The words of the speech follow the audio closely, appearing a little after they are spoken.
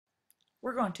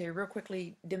We're going to real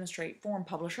quickly demonstrate Form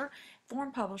Publisher.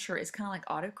 Form Publisher is kind of like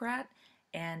Autocrat,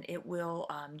 and it will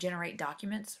generate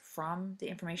documents from the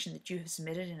information that you have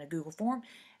submitted in a Google form.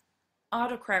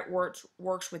 Autocrat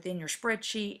works within your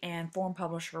spreadsheet, and Form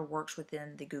Publisher works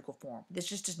within the Google form.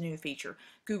 This is just a new feature.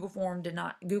 Google Forms did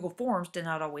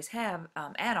not always have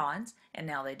add-ons, and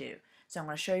now they do. So I'm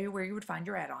going to show you where you would find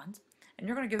your add-ons, and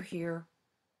you're going to go here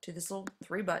to this little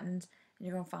three buttons, and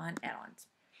you're going to find add-ons.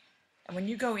 And when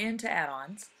you go into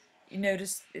add-ons, you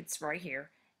notice it's right here.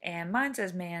 And mine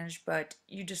says manage, but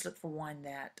you just look for one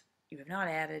that you have not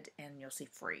added and you'll see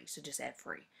free. So just add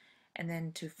free. And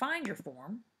then to find your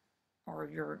form or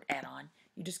your add-on,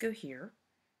 you just go here,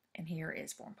 and here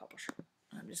is Form Publisher.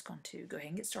 I'm just going to go ahead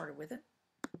and get started with it.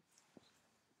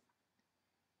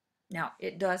 Now,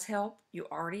 it does help. You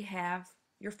already have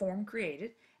your form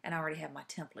created, and I already have my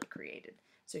template created.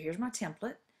 So here's my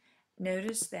template.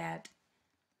 Notice that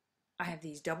I have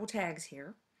these double tags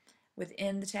here.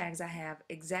 Within the tags, I have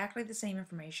exactly the same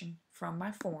information from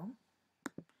my form.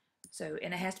 So,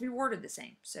 and it has to be worded the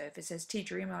same. So if it says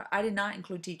teacher email, I did not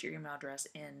include teacher email address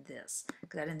in this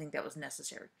because I didn't think that was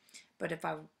necessary. But if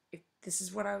this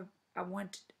is what I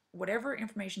want, whatever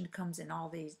information comes in all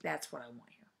these, that's what I want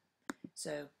here.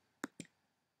 So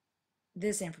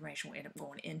this information will end up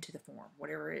going into the form,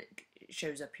 whatever it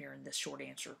shows up here in this short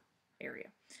answer area.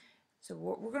 So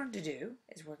what we're going to do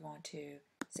is we're going to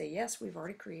say, yes, we've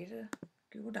already created a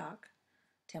Google Doc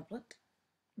template.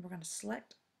 We're going to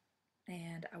select,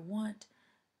 and I want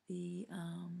the,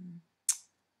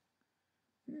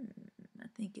 I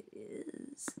think it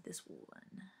is this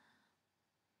one.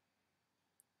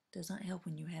 Does not help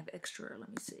when you have extra. Let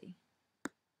me see.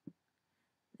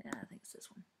 Yeah, I think it's this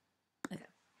one. Okay.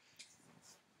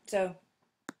 So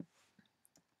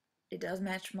it does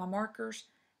match my markers,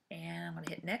 and I'm going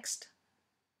to hit next.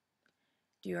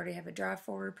 Do you already have a drive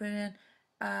folder to put in?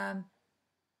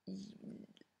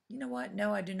 You know what?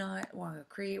 No, I do not. I want to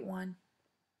create one.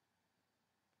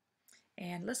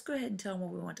 And let's go ahead and tell them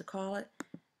what we want to call it.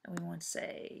 And we want to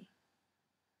say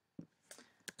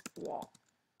walk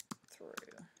through.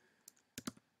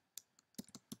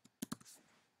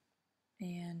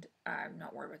 And I'm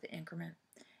not worried about the increment.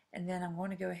 And then I'm going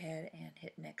to go ahead and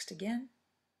hit next again.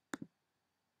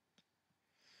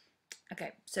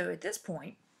 Okay, so at this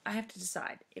point, I have to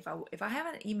decide if I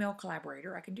have an email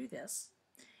collaborator, I can do this.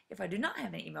 If I do not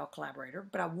have an email collaborator,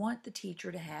 but I want the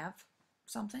teacher to have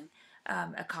something,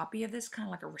 a copy of this, kind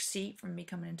of like a receipt from me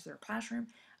coming into their classroom,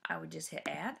 I would just hit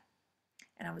add,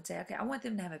 and I would say, okay, I want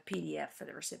them to have a PDF for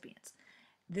the recipients.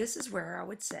 This is where I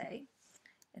would say,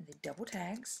 in the double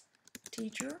tags,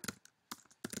 teacher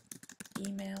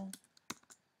email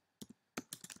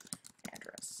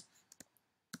address,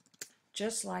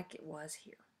 just like it was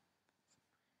here.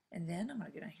 And then I'm going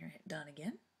to go down here and hit done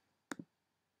again.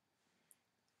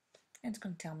 And it's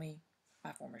going to tell me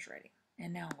my form is ready.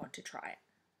 And now I'm going to try it.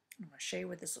 I'm going to show you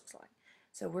what this looks like.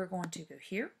 So we're going to go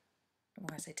here. And we're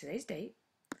going to say today's date.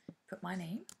 Put my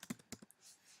name.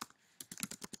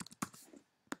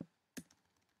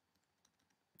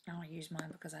 I want to use mine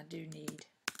because I do need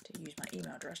to use my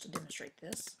email address to demonstrate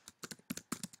this.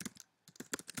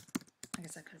 I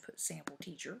guess I could have put sample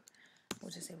teacher.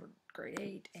 We'll just say we're grade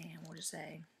 8, and we'll just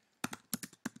say,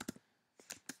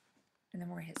 and then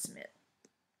we're going to hit submit.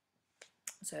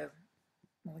 So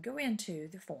when we go into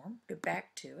the form, go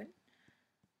back to it,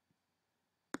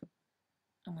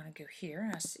 I'm going to go here,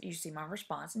 and you see my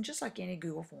response, and just like any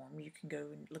Google form, you can go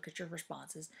and look at your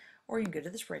responses, or you can go to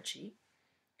the spreadsheet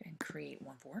and create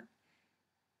one for it.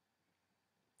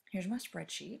 Here's my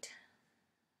spreadsheet.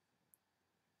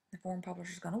 The form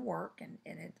publisher is going to work, and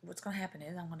what's going to happen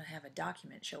is I'm going to have a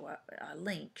document show up, a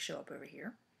link show up over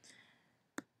here.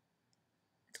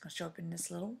 It's going to show up in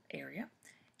this little area.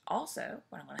 Also,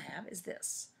 what I'm going to have is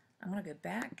this. I'm going to go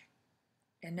back,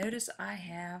 and notice I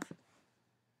have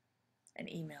an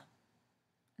email.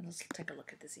 And let's take a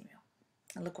look at this email.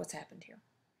 And look what's happened here.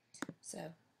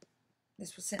 So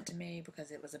this was sent to me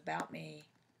because it was about me,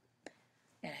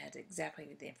 and it had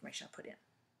exactly the information I put in.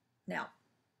 Now,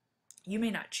 you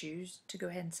may not choose to go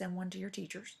ahead and send one to your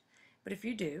teachers, but if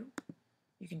you do,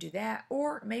 you can do that.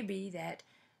 Or it may be that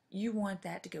you want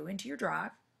that to go into your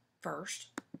drive first,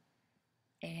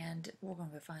 and we're going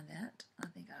to go find that. I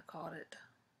think I called it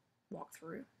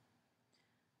walkthrough.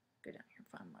 Go down here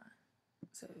and find my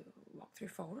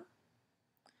walkthrough folder.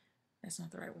 That's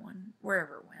not the right one.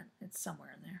 Wherever it went, it's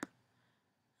somewhere in there.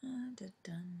 I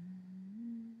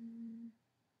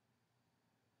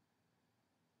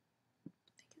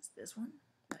think it's this one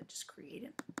that I just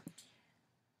created.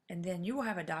 And then you will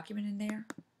have a document in there.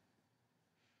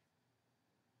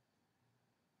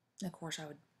 And of course, I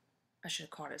would I should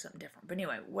have called it something different. But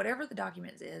anyway, whatever the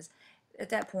document is, at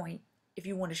that point, if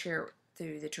you want to share it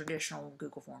through the traditional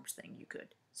Google Forms thing, you could.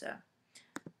 So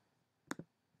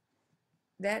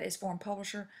that is Form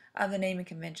Publisher. The naming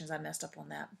conventions, I messed up on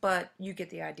that, but you get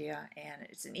the idea, and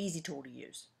it's an easy tool to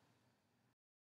use.